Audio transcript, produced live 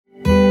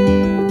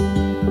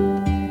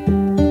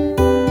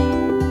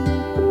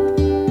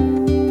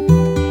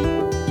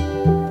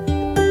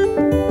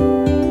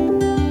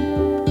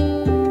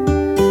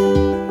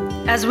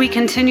As we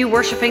continue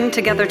worshiping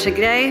together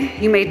today,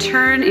 you may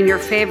turn in your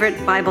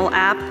favorite Bible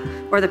app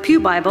or the Pew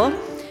Bible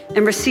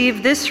and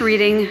receive this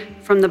reading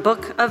from the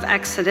book of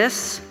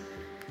Exodus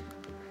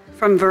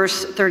from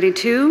verse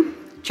 32,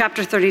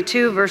 chapter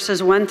 32,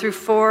 verses 1 through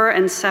 4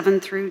 and 7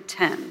 through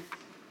 10.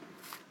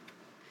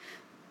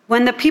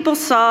 When the people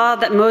saw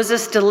that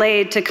Moses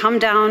delayed to come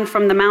down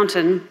from the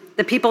mountain,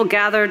 the people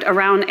gathered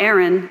around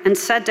Aaron and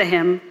said to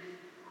him,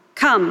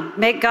 "Come,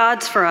 make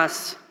gods for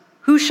us.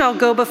 Who shall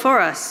go before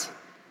us?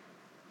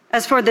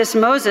 As for this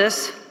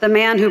Moses, the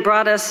man who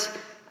brought us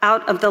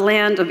out of the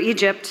land of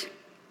Egypt,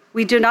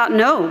 we do not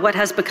know what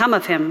has become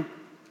of him."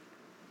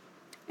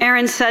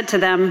 Aaron said to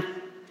them,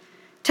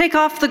 "Take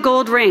off the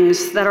gold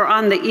rings that are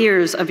on the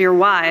ears of your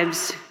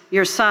wives,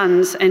 your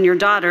sons, and your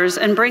daughters,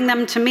 and bring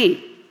them to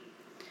me."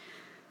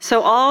 So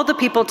all the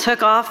people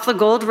took off the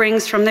gold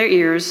rings from their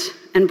ears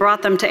and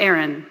brought them to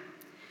Aaron.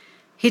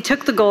 He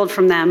took the gold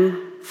from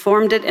them,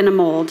 formed it in a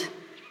mold,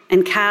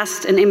 and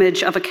cast an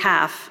image of a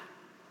calf.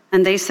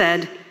 And they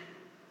said,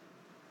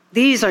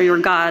 "These are your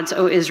gods,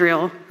 O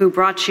Israel, who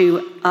brought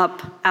you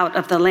up out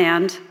of the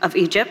land of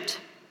Egypt."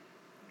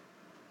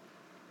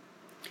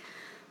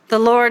 The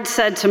Lord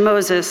said to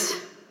Moses,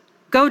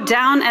 "Go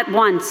down at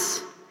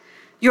once.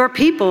 Your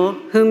people,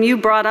 whom you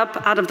brought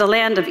up out of the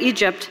land of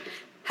Egypt,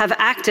 have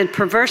acted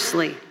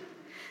perversely.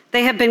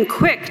 They have been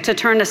quick to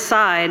turn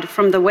aside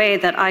from the way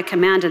that I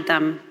commanded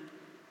them.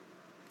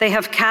 They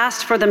have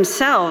cast for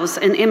themselves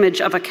an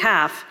image of a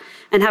calf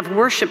and have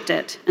worshipped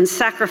it and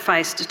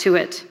sacrificed to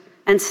it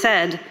and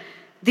said,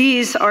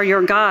 'These are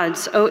your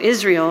gods, O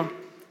Israel,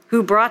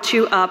 who brought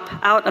you up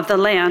out of the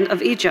land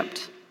of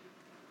Egypt.'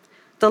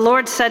 The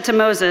Lord said to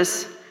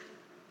Moses,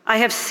 'I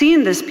have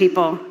seen this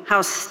people,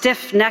 how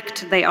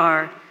stiff-necked they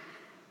are.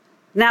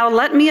 Now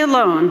let me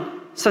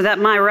alone, so that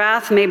my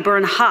wrath may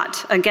burn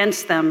hot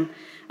against them,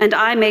 and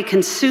I may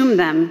consume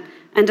them,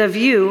 and of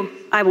you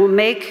I will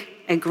make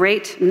a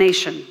great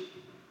nation.'"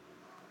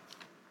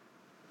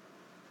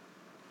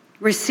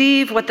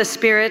 Receive what the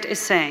Spirit is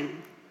saying.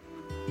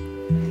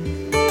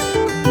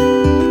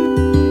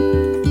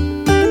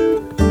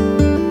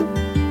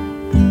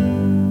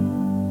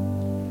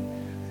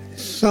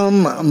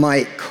 Some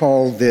might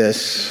call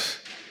this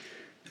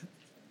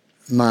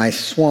my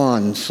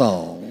swan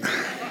song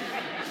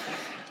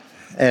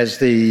as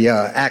the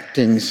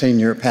acting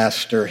senior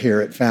pastor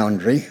here at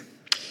Foundry.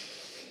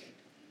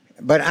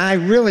 But I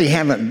really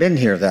haven't been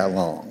here that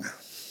long,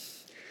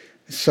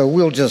 so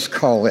we'll just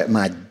call it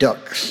my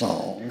duck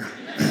song.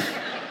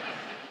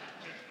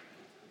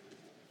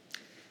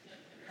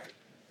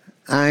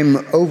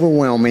 I'm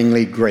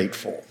overwhelmingly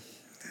grateful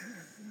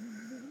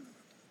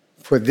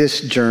for this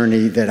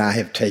journey that I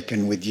have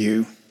taken with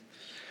you.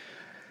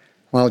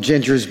 While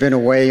Ginger's been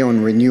away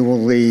on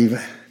renewal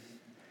leave,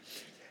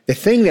 the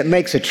thing that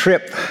makes a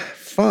trip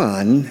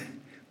fun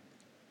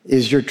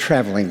is your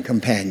traveling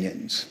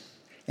companions.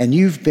 And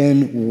you've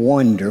been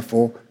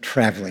wonderful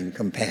traveling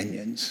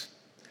companions.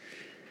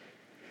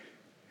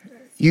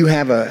 You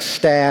have a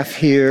staff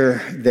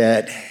here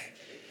that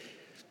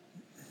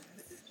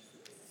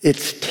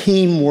its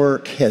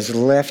teamwork has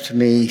left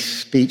me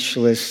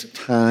speechless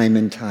time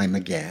and time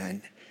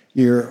again.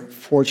 You're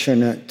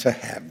fortunate to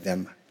have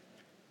them.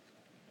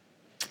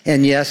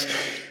 And yes,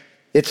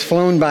 it's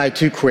flown by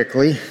too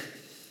quickly.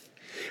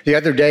 The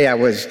other day I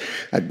was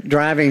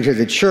driving to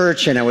the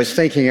church and I was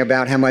thinking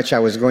about how much I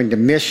was going to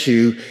miss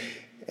you,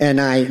 and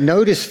I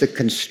noticed the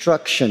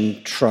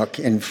construction truck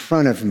in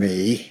front of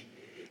me,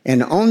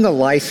 and on the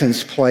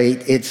license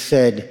plate it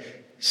said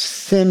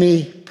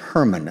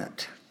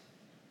semi-permanent.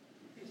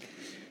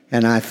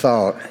 And I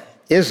thought,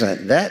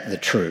 isn't that the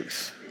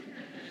truth?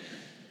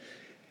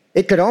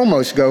 It could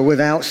almost go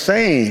without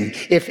saying.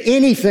 If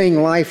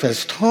anything life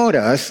has taught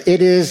us,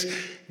 it is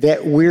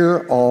that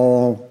we're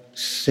all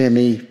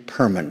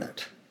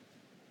semi-permanent.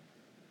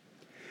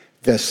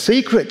 The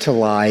secret to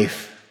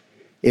life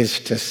is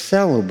to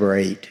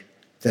celebrate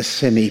the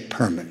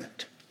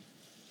semi-permanent.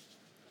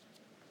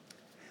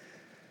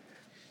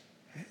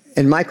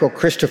 In Michael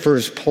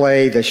Christopher's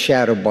play, The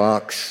Shadow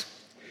Box,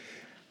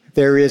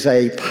 there is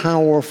a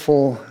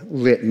powerful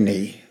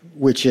litany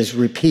which is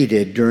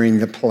repeated during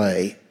the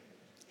play.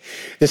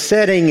 The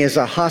setting is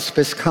a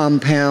hospice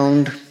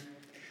compound,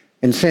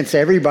 and since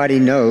everybody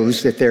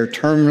knows that they're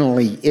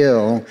terminally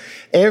ill,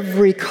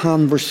 every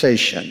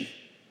conversation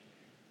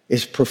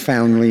is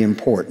profoundly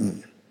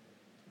important.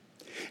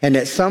 And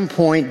at some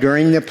point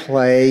during the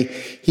play,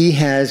 he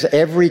has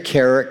every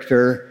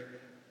character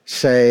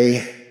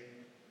say,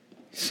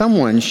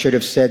 "Someone should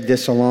have said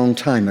this a long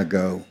time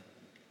ago.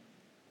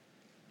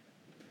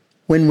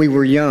 When we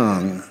were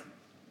young,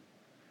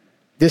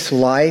 this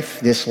life,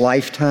 this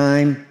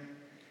lifetime,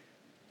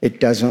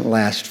 it doesn't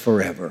last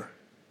forever.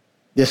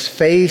 This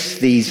face,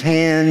 these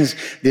hands,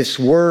 this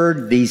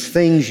word, these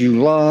things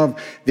you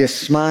love, this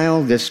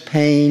smile, this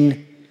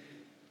pain,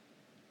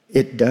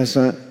 it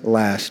doesn't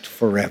last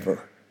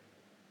forever.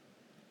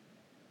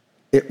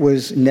 It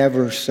was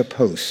never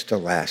supposed to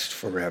last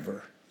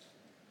forever."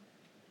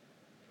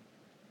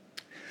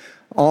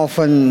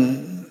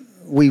 Often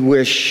we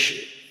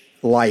wish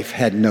life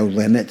had no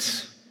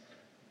limits,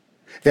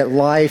 that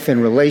life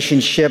and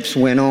relationships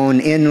went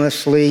on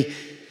endlessly.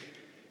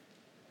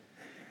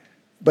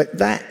 But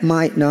that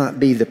might not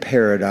be the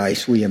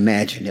paradise we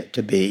imagine it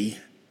to be.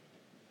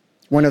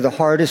 One of the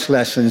hardest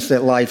lessons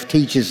that life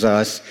teaches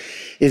us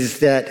is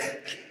that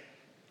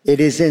it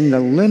is in the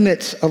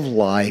limits of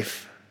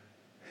life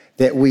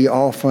that we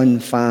often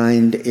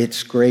find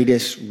its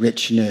greatest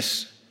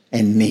richness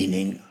and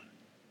meaning.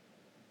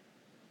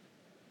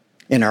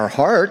 In our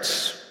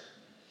hearts,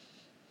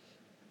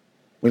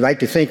 we like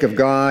to think of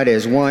God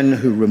as one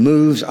who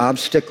removes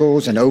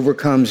obstacles and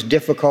overcomes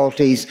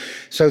difficulties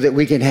so that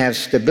we can have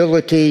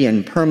stability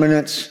and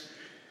permanence.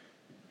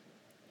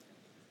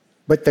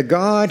 But the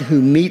God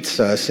who meets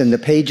us in the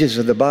pages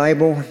of the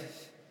Bible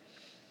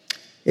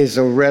is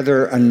a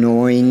rather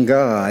annoying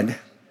God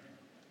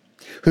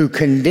who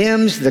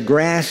condemns the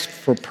grasp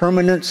for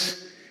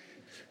permanence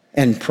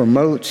and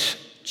promotes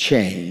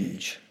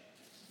change.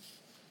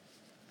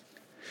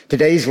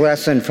 Today's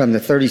lesson from the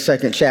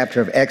 32nd chapter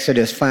of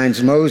Exodus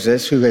finds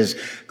Moses, who has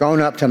gone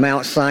up to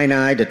Mount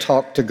Sinai to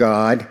talk to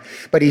God,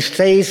 but he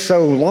stays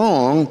so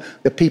long,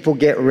 the people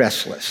get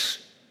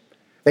restless.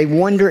 They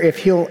wonder if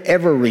he'll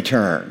ever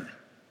return.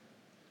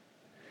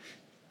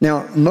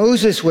 Now,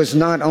 Moses was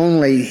not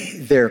only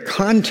their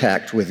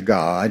contact with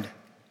God,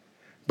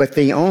 but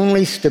the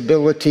only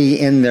stability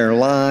in their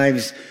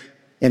lives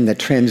in the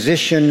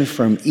transition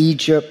from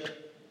Egypt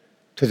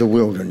to the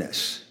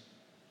wilderness.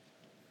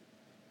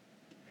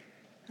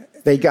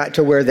 They got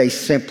to where they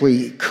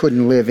simply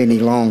couldn't live any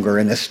longer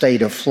in a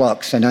state of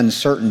flux and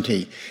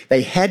uncertainty.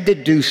 They had to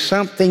do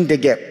something to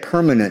get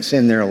permanence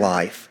in their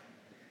life.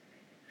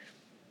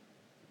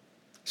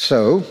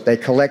 So they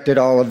collected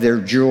all of their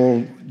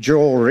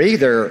jewelry,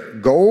 their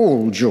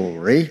gold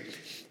jewelry,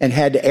 and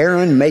had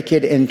Aaron make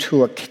it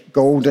into a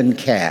golden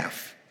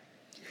calf.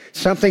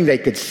 Something they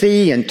could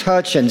see and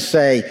touch and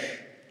say,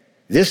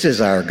 "This is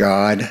our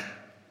God."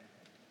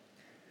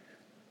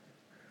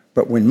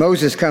 But when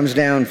Moses comes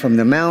down from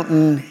the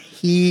mountain,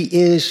 he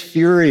is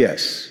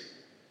furious.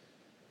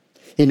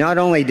 He not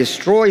only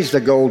destroys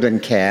the golden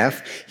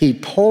calf, he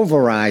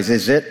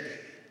pulverizes it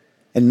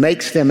and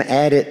makes them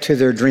add it to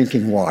their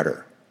drinking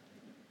water.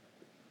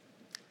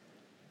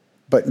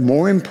 But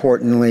more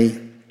importantly,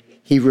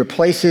 he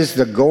replaces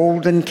the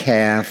golden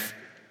calf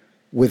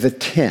with a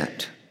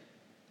tent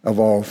of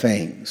all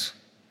things,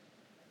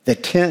 the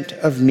tent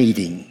of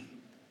meeting.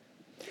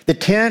 The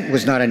tent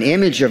was not an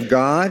image of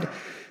God,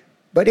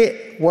 but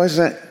it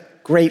wasn't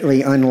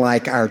greatly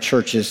unlike our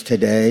churches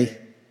today,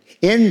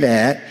 in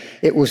that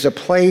it was a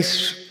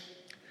place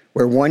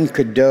where one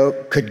could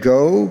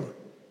go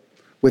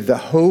with the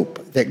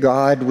hope that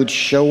God would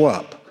show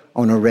up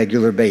on a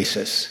regular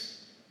basis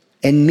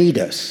and meet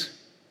us.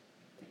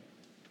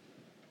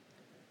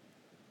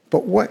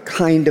 But what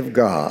kind of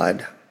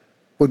God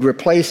would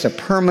replace a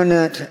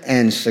permanent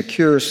and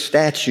secure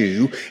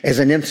statue as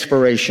an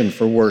inspiration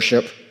for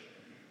worship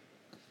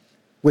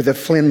with a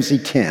flimsy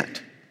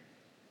tent?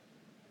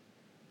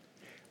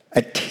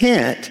 A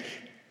tent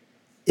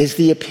is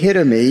the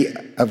epitome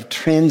of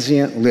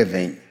transient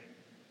living.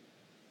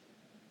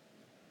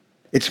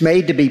 It's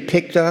made to be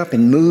picked up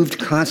and moved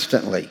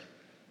constantly.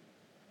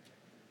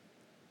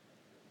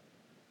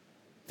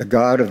 The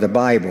God of the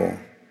Bible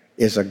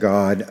is a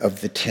God of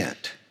the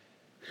tent,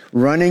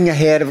 running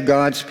ahead of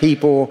God's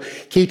people,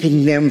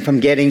 keeping them from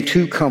getting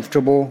too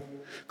comfortable,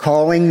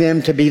 calling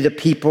them to be the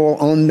people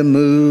on the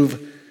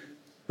move,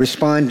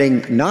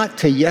 responding not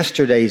to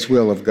yesterday's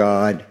will of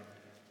God,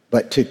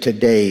 but to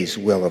today's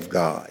will of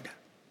God.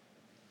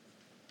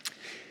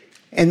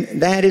 And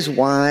that is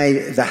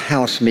why the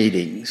house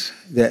meetings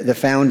that the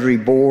Foundry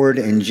Board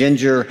and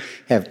Ginger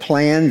have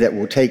planned that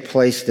will take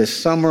place this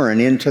summer and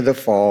into the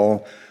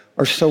fall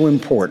are so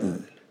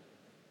important.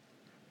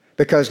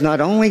 Because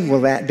not only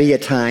will that be a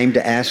time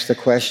to ask the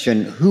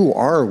question, who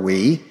are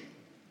we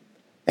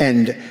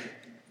and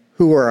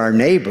who are our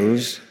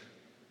neighbors,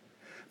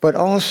 but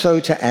also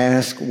to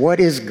ask, what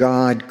is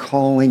God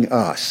calling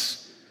us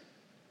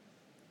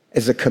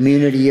as a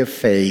community of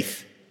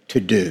faith to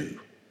do?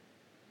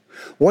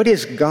 What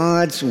is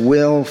God's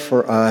will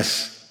for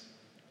us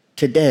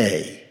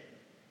today,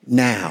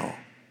 now?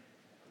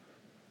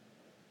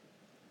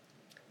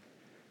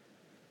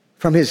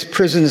 From his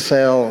prison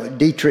cell,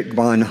 Dietrich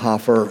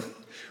Bonhoeffer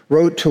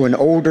wrote to an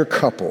older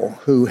couple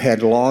who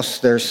had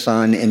lost their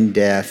son in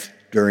death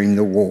during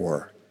the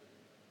war.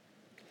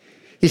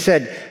 He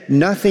said,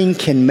 "Nothing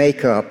can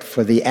make up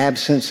for the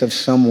absence of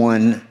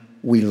someone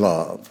we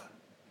love.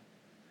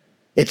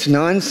 It's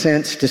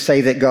nonsense to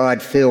say that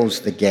God fills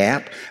the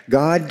gap.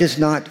 God does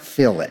not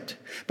fill it.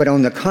 But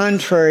on the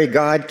contrary,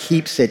 God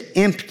keeps it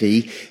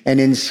empty, and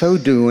in so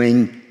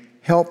doing,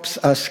 helps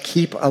us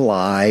keep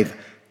alive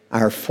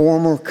our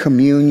former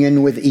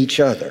communion with each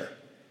other,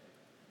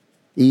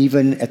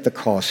 even at the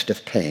cost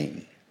of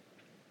pain."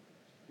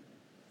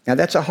 Now,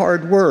 that's a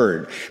hard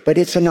word, but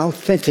it's an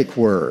authentic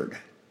word.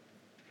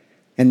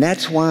 And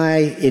that's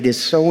why it is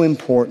so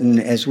important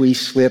as we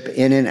slip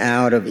in and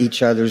out of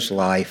each other's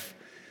life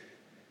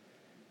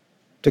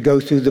to go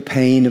through the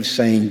pain of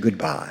saying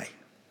goodbye.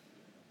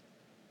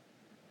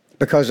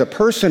 Because a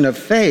person of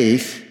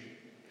faith,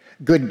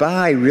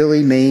 goodbye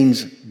really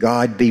means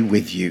God be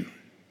with you.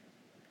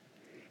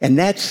 And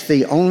that's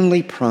the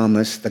only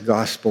promise the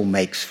gospel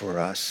makes for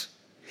us,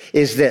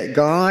 is that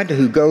God,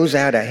 who goes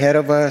out ahead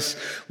of us,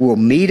 will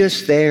meet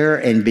us there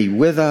and be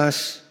with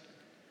us,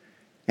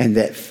 and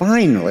that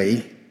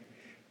finally,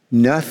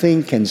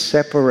 nothing can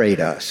separate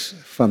us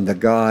from the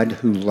God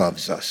who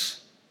loves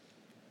us.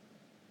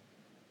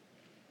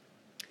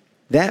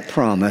 That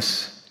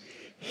promise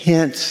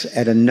hints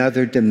at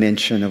another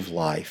dimension of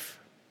life.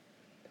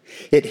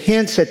 It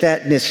hints at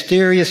that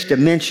mysterious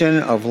dimension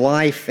of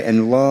life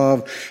and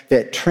love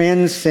that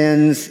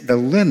transcends the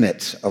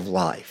limits of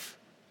life.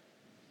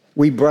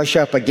 We brush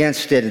up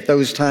against it at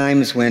those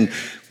times when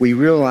we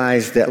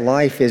realize that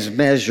life is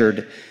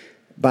measured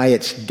by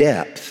its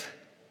depth,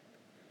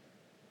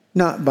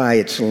 not by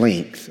its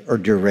length or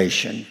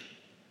duration.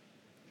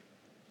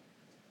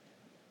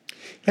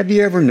 Have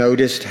you ever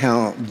noticed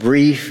how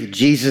brief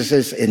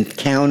Jesus'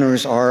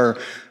 encounters are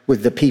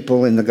with the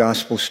people in the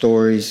gospel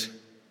stories?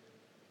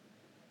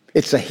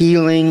 It's a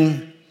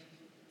healing,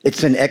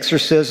 it's an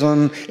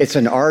exorcism, it's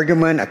an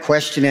argument, a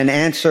question and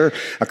answer,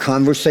 a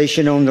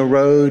conversation on the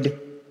road.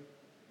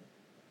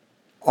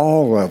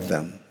 All of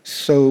them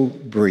so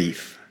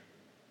brief,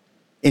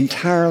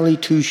 entirely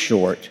too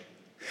short.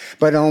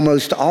 But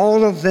almost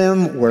all of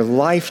them were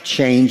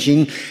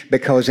life-changing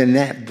because in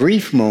that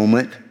brief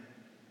moment,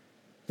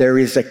 there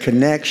is a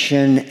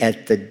connection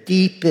at the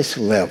deepest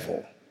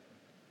level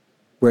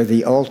where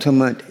the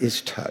ultimate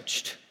is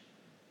touched.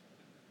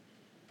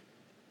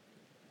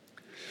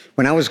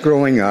 When I was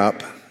growing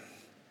up,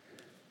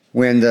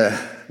 when the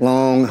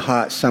long,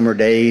 hot summer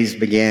days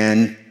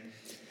began,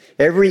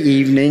 every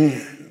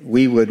evening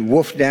we would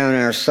wolf down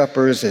our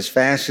suppers as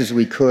fast as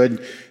we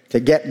could to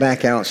get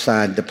back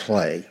outside to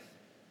play.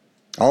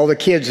 All the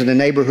kids in the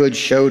neighborhood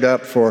showed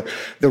up for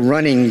the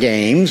running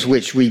games,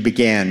 which we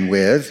began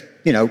with.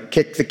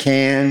 Kick the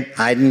can,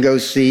 hide and go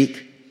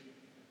seek.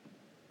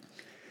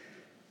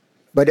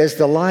 But as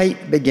the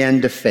light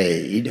began to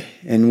fade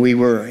and we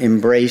were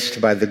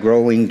embraced by the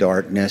growing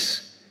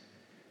darkness,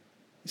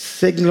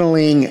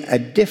 signaling a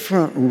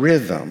different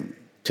rhythm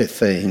to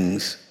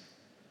things,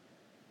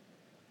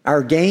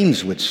 our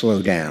games would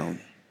slow down.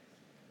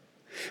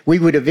 We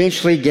would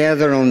eventually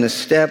gather on the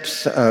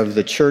steps of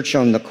the church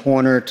on the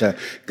corner to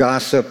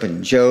gossip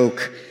and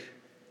joke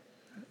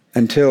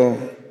until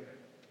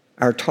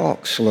our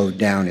talk slowed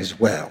down as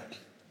well.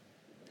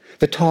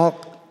 The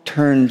talk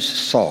turned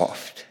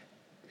soft.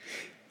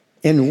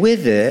 And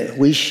with it,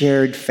 we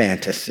shared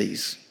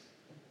fantasies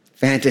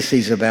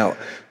about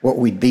what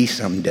we'd be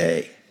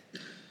someday,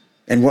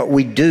 and what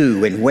we'd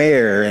do, and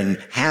where, and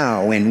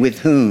how, and with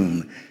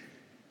whom.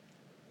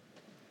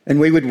 And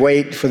we would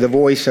wait for the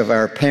voice of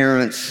our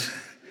parents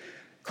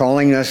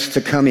calling us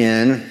to come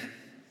in.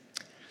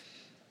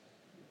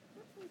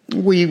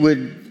 We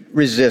would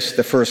resist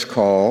the first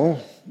call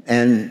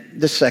and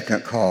the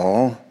second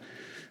call,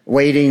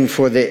 waiting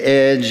for the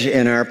edge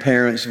in our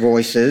parents'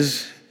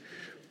 voices,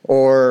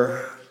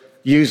 or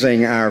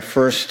using our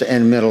first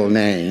and middle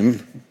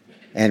name,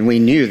 and we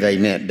knew they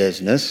meant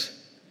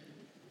business.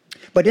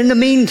 But in the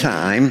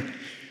meantime,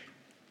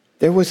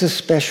 there was a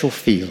special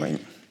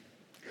feeling,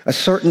 a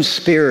certain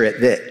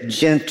spirit that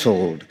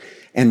gentled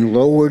and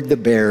lowered the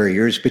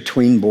barriers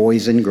between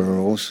boys and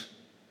girls,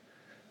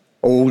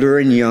 older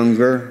and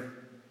younger,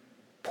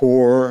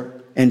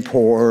 poor and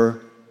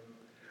poorer,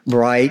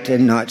 bright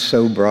and not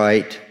so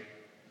bright,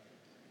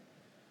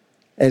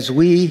 as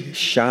we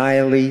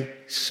shyly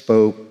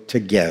spoke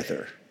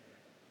together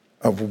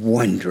of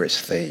wondrous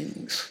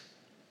things.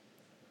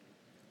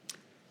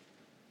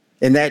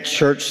 In that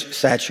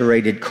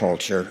church-saturated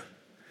culture,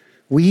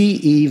 we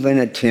even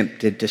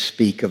attempted to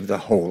speak of the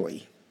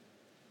holy,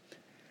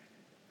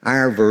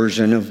 our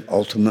version of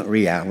ultimate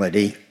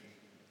reality.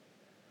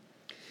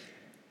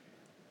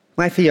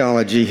 My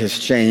theology has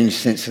changed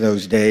since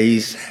those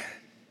days,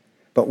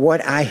 but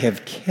what I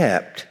have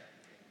kept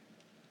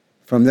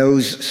from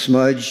those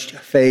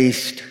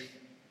smudged-faced,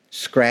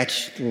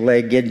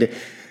 scratched-legged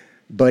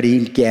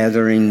buddy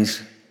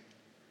gatherings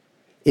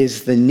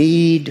is the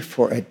need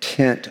for a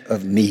tent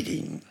of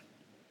meeting,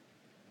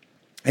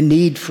 a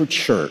need for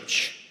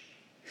church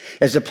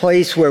as a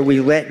place where we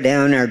let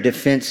down our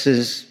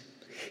defenses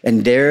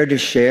and dare to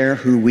share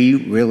who we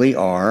really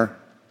are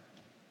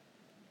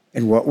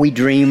and what we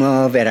dream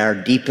of at our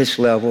deepest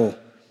level.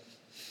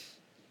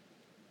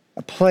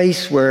 A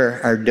place where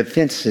our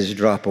defenses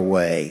drop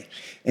away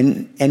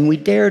and we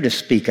dare to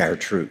speak our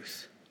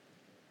truth.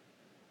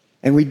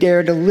 And we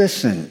dare to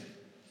listen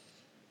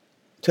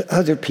to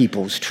other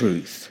people's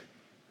truth.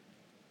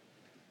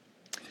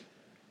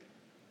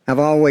 I've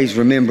always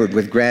remembered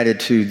with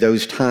gratitude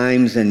those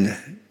times in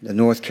the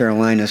North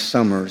Carolina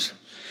summers,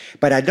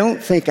 but I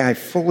don't think I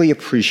fully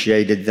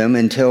appreciated them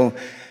until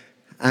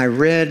I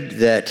read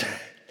that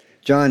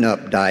John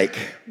Updike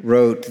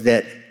wrote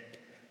that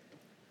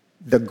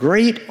the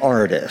great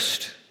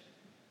artists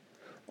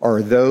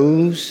are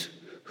those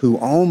who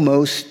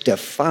almost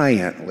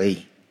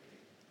defiantly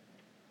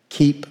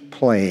keep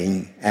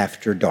playing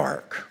after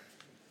dark.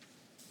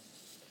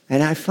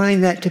 And I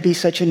find that to be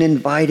such an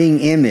inviting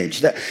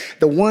image. The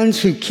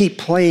ones who keep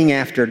playing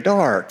after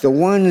dark, the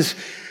ones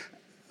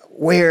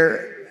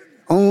where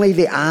only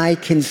the eye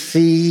can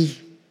see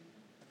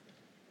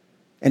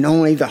and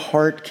only the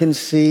heart can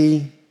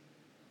see,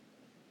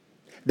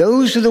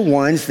 those are the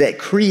ones that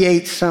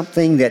create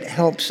something that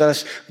helps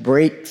us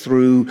break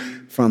through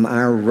from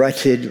our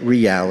rutted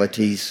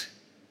realities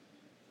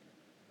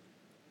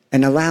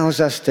and allows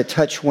us to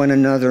touch one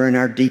another in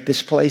our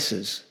deepest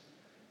places.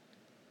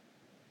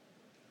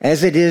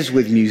 As it is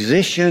with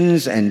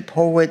musicians and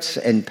poets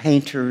and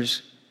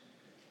painters,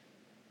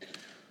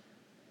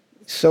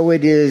 so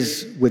it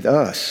is with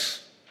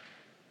us,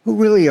 who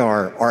really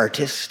are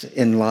artists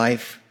in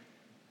life.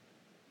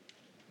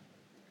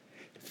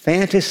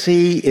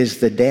 Fantasy is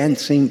the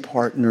dancing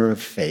partner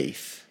of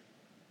faith.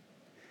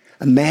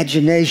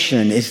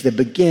 Imagination is the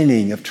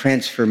beginning of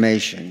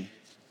transformation.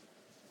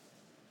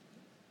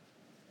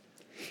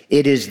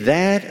 It is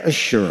that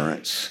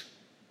assurance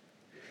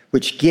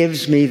which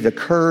gives me the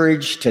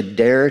courage to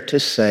dare to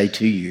say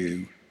to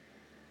you,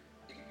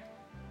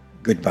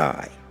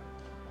 goodbye.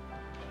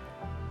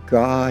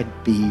 God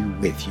be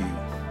with you.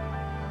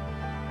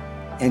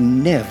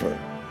 And never,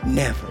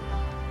 never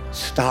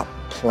stop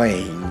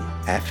playing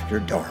after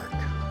dark.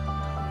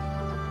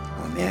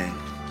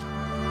 Amen.